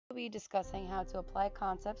be discussing how to apply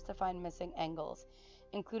concepts to find missing angles,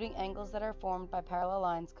 including angles that are formed by parallel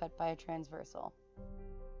lines cut by a transversal.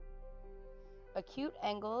 Acute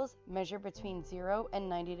angles measure between 0 and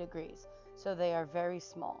 90 degrees, so they are very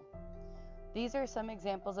small. These are some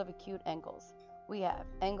examples of acute angles. We have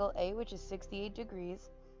angle A, which is 68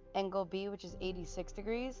 degrees, angle B, which is 86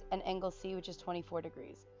 degrees, and angle C, which is 24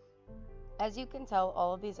 degrees. As you can tell,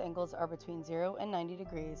 all of these angles are between 0 and 90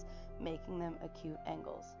 degrees, making them acute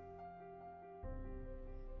angles.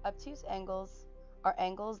 Obtuse angles are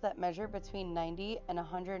angles that measure between 90 and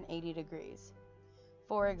 180 degrees.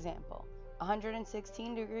 For example,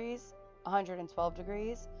 116 degrees, 112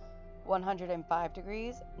 degrees, 105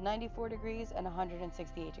 degrees, 94 degrees, and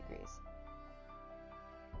 168 degrees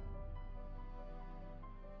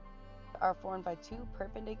are formed by two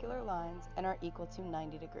perpendicular lines and are equal to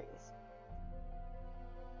 90 degrees.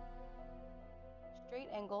 Straight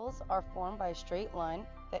angles are formed by a straight line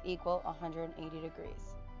that equal 180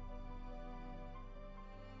 degrees.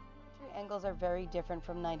 Complementary angles are very different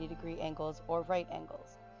from 90-degree angles or right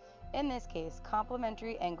angles. In this case,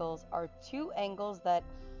 complementary angles are two angles that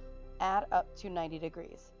add up to 90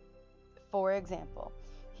 degrees. For example,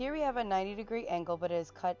 here we have a 90-degree angle, but it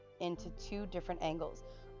is cut into two different angles,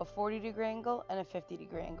 a 40-degree angle and a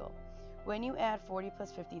 50-degree angle. When you add 40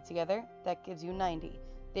 plus 50 together, that gives you 90.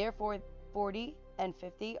 Therefore, 40 and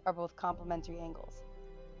 50 are both complementary angles.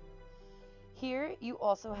 Here you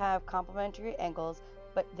also have complementary angles,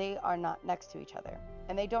 but they are not next to each other,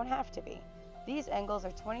 and they don't have to be. These angles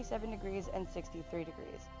are 27 degrees and 63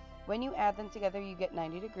 degrees. When you add them together, you get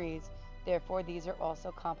 90 degrees. Therefore, these are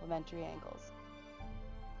also complementary angles.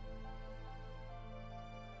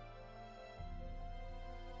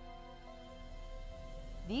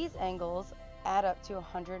 These angles add up to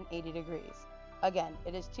 180 degrees. Again,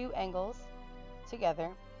 it is two angles together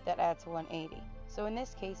that add to 180. So in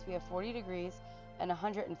this case, we have 40 degrees and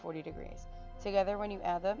 140 degrees. Together, when you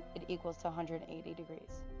add them, it equals to 180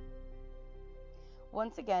 degrees.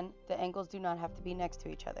 Once again, the angles do not have to be next to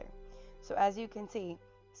each other. So as you can see,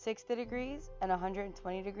 60 degrees and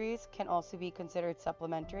 120 degrees can also be considered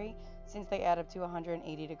supplementary since they add up to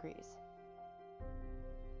 180 degrees.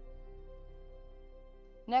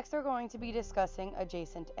 Next, we're going to be discussing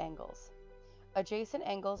adjacent angles. Adjacent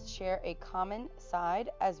angles share a common side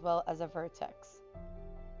as well as a vertex.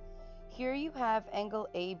 Here you have angle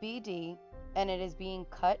ABD, and it is being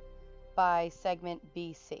cut by segment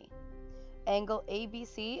BC. Angle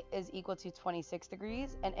ABC is equal to 26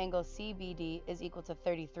 degrees, and angle CBD is equal to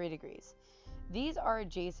 33 degrees. These are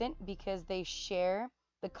adjacent because they share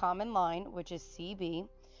the common line, which is CB,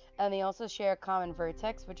 and they also share a common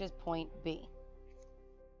vertex, which is point B.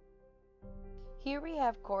 Here we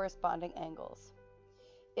have corresponding angles.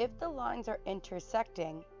 If the lines are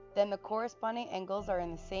intersecting, then the corresponding angles are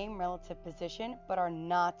in the same relative position but are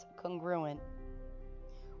not congruent.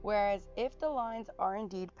 Whereas if the lines are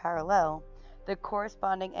indeed parallel, the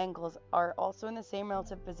corresponding angles are also in the same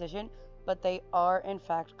relative position, but they are in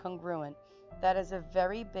fact congruent. That is a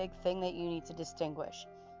very big thing that you need to distinguish.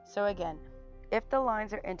 So again, if the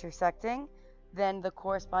lines are intersecting, then the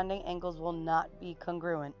corresponding angles will not be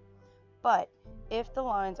congruent. But if the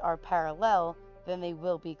lines are parallel, then they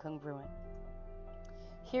will be congruent.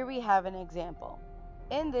 Here we have an example.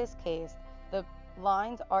 In this case, the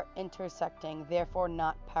lines are intersecting, therefore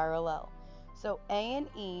not parallel. So A and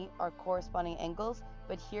E are corresponding angles,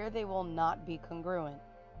 but here they will not be congruent.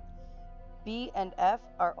 B and F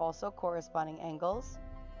are also corresponding angles,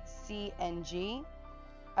 C and G,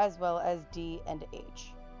 as well as D and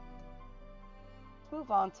H. Let's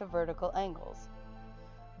move on to vertical angles.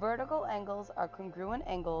 Vertical angles are congruent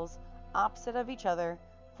angles opposite of each other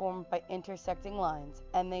formed by intersecting lines,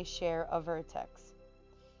 and they share a vertex.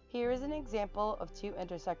 Here is an example of two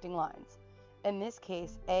intersecting lines. In this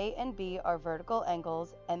case, A and B are vertical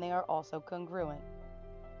angles, and they are also congruent.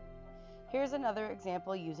 Here's another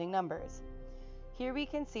example using numbers. Here we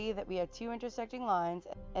can see that we have two intersecting lines,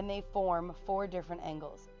 and they form four different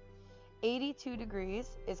angles. 82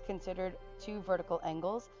 degrees is considered two vertical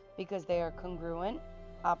angles because they are congruent,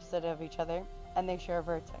 opposite of each other, and they share a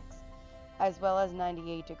vertex, as well as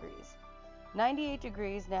 98 degrees. 98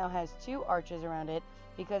 degrees now has two arches around it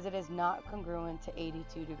because it is not congruent to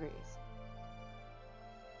 82 degrees.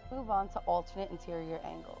 Move on to alternate interior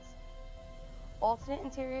angles. Alternate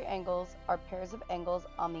interior angles are pairs of angles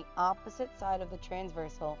on the opposite side of the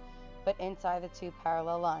transversal, but inside the two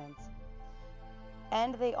parallel lines.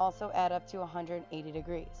 And they also add up to 180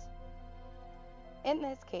 degrees. In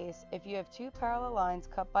this case, if you have two parallel lines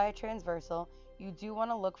cut by a transversal, you do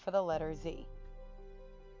want to look for the letter Z.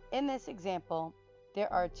 In this example,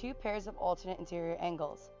 there are two pairs of alternate interior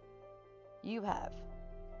angles. you have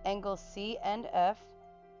angle C and F,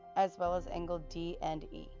 as well as angle D and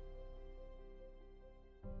E.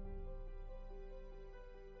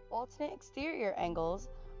 Alternate exterior angles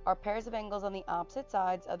are pairs of angles on the opposite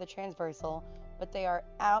sides of the transversal, but they are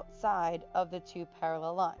outside of the two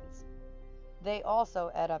parallel lines. They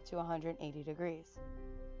also add up to 180 degrees.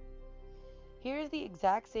 Here is the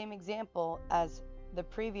exact same example as the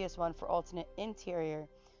previous one for alternate interior,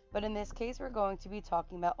 but in this case we're going to be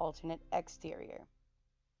talking about alternate exterior.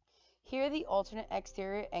 Here the alternate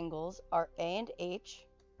exterior angles are A and H,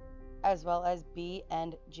 as well as B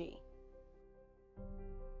and G.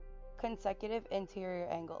 Consecutive interior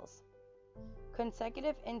angles.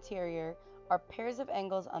 Consecutive interior are pairs of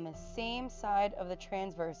angles on the same side of the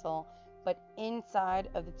transversal, but inside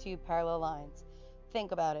of the two parallel lines.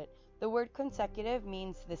 Think about it. The word consecutive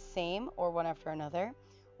means the same or one after another,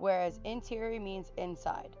 whereas interior means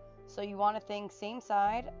inside. So you want to think same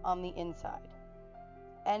side on the inside.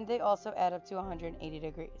 And they also add up to 180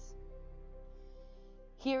 degrees.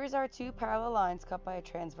 Here is our two parallel lines cut by a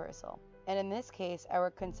transversal. And in this case,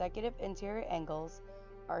 our consecutive interior angles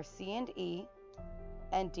are C and E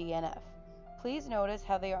and D and F. Please notice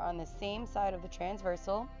how they are on the same side of the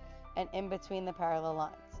transversal and in between the parallel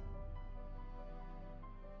lines,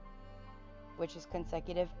 which is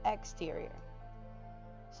consecutive exterior.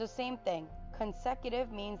 So same thing,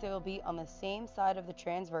 consecutive means they will be on the same side of the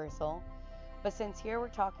transversal, but since here we're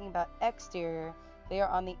talking about exterior, they are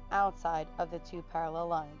on the outside of the two parallel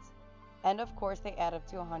lines. And of course they add up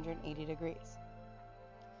to 180 degrees.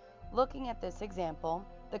 Looking at this example,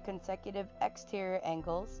 the consecutive exterior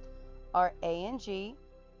angles are A and G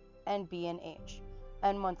and B and H.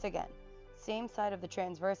 And once again, same side of the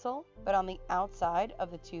transversal, but on the outside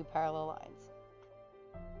of the two parallel lines.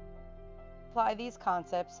 Apply these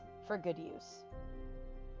concepts for good use.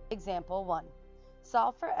 Example 1.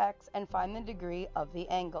 Solve for x and find the degree of the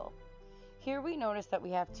angle. Here we notice that we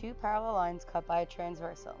have two parallel lines cut by a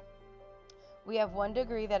transversal. We have one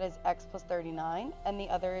degree that is x plus 39 and the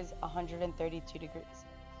other is 132 degrees.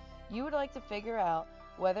 You would like to figure out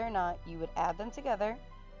whether or not you would add them together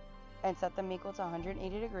and set them equal to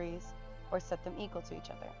 180 degrees or set them equal to each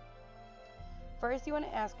other. First, you want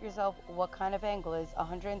to ask yourself what kind of angle is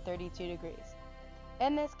 132 degrees.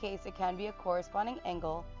 In this case, it can be a corresponding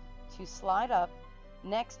angle to slide up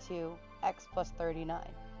next to x plus 39.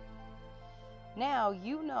 Now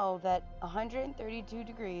you know that 132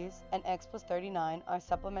 degrees and x plus 39 are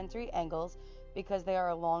supplementary angles because they are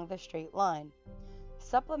along the straight line.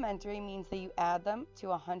 Supplementary means that you add them to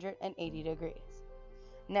 180 degrees.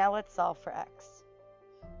 Now let's solve for x.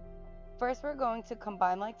 First we're going to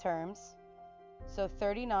combine like terms. So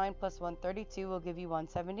 39 plus 132 will give you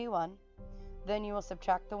 171. Then you will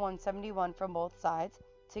subtract the 171 from both sides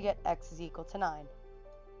to get x is equal to 9.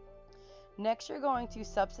 Next, you're going to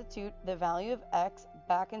substitute the value of x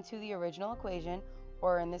back into the original equation,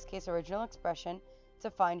 or in this case, original expression, to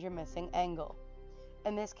find your missing angle.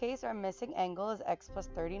 In this case, our missing angle is x plus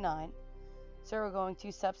 39. So we're going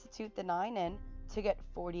to substitute the 9 in to get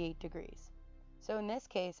 48 degrees. So in this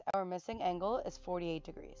case, our missing angle is 48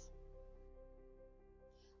 degrees.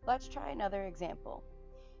 Let's try another example.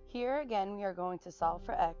 Here again, we are going to solve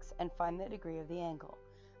for x and find the degree of the angle.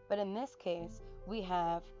 But in this case, we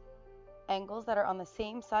have angles that are on the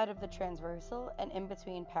same side of the transversal and in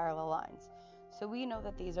between parallel lines. So we know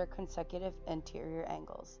that these are consecutive interior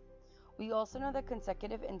angles. We also know that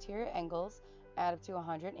consecutive interior angles add up to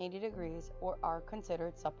 180 degrees or are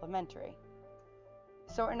considered supplementary.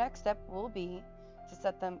 So our next step will be to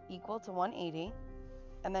set them equal to 180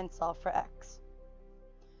 and then solve for x.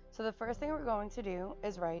 So the first thing we're going to do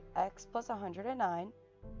is write x plus 109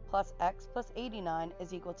 plus x plus 89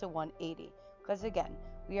 is equal to 180, because again,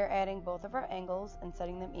 we are adding both of our angles and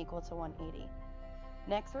setting them equal to 180.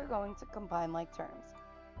 Next, we're going to combine like terms.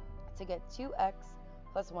 To get 2x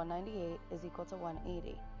plus 198 is equal to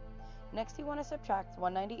 180. Next, you want to subtract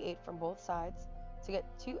 198 from both sides to get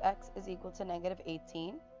 2x is equal to negative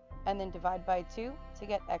 18, and then divide by 2 to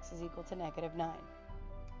get x is equal to negative 9.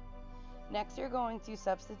 Next, you're going to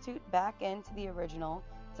substitute back into the original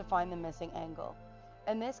to find the missing angle.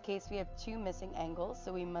 In this case, we have two missing angles,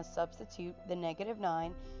 so we must substitute the negative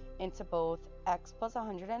 9 into both x plus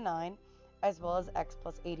 109 as well as x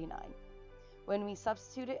plus 89. When we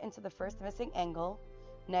substitute it into the first missing angle,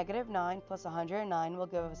 negative 9 plus 109 will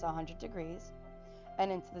give us 100 degrees,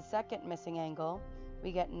 and into the second missing angle,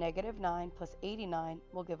 we get negative 9 plus 89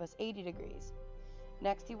 will give us 80 degrees.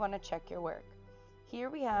 Next, you want to check your work. Here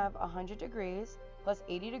we have 100 degrees plus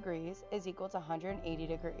 80 degrees is equal to 180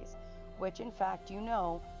 degrees. Which in fact you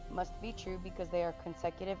know must be true because they are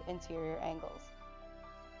consecutive interior angles.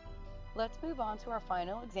 Let's move on to our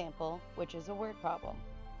final example, which is a word problem.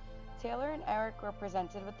 Taylor and Eric were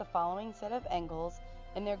presented with the following set of angles,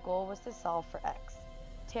 and their goal was to solve for x.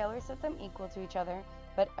 Taylor set them equal to each other,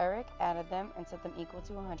 but Eric added them and set them equal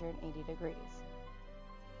to 180 degrees.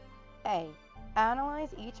 A.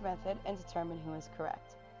 Analyze each method and determine who is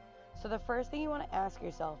correct. So the first thing you want to ask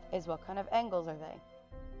yourself is, what kind of angles are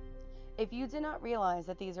they? If you did not realize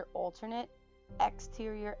that these are alternate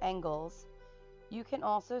exterior angles, you can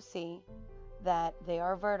also see that they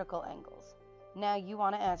are vertical angles. Now you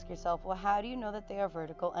want to ask yourself, well, how do you know that they are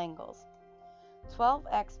vertical angles?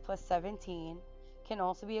 12x plus 17 can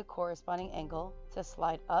also be a corresponding angle to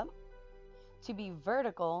slide up, to be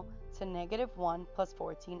vertical to -1 plus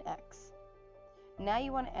 14x. Now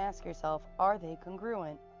you want to ask yourself, are they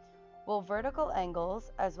congruent? Well, vertical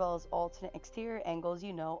angles as well as alternate exterior angles,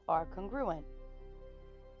 you know, are congruent.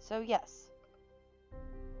 So yes.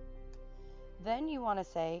 Then you want to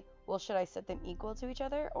say, well, should I set them equal to each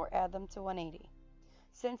other or add them to 180?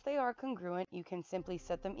 Since they are congruent, you can simply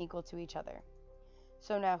set them equal to each other.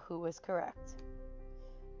 So now who is correct?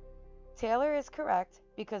 Taylor is correct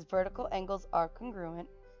because vertical angles are congruent,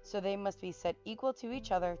 so they must be set equal to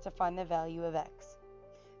each other to find the value of x.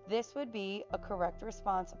 This would be a correct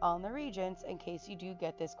response on the Regents in case you do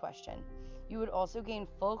get this question. You would also gain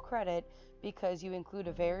full credit because you include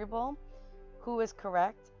a variable, who is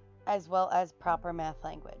correct, as well as proper math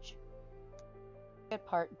language. At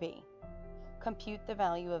part B, compute the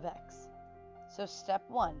value of x. So step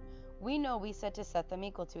 1, we know we said to set them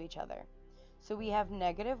equal to each other. So we have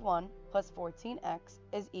 -1 plus 14x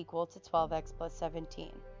is equal to 12x plus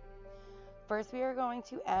 17. First we are going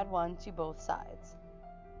to add 1 to both sides.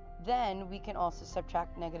 Then we can also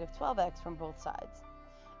subtract -12x from both sides.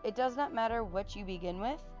 It does not matter what you begin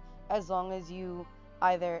with, as long as you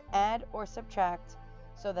either add or subtract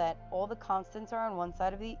so that all the constants are on one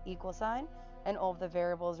side of the equal sign and all of the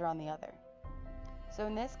variables are on the other. So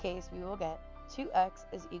in this case, we will get 2x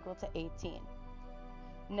is equal to 18.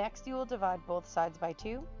 Next, you will divide both sides by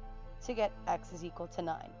 2 to get x is equal to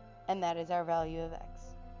 9, and that is our value of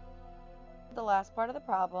x. The last part of the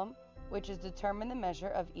problem, which is determine the measure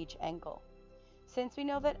of each angle. Since we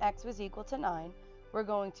know that x was equal to 9, we're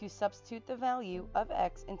going to substitute the value of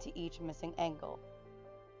x into each missing angle.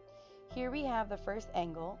 Here we have the first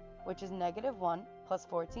angle, which is -1 plus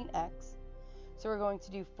 14x. So we're going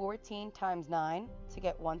to do 14 times 9 to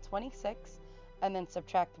get 126, and then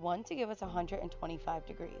subtract 1 to give us 125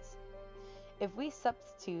 degrees. If we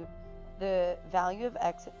substitute the value of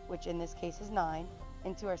x, which in this case is 9,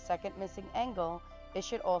 into our second missing angle, it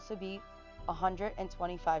should also be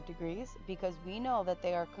 125 degrees because we know that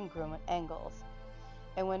they are congruent angles.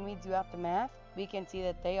 And when we do out the math, we can see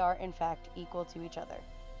that they are in fact equal to each other.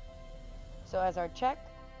 So as our check,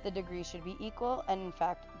 the degrees should be equal, and in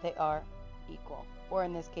fact they are equal, or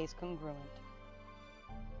in this case congruent.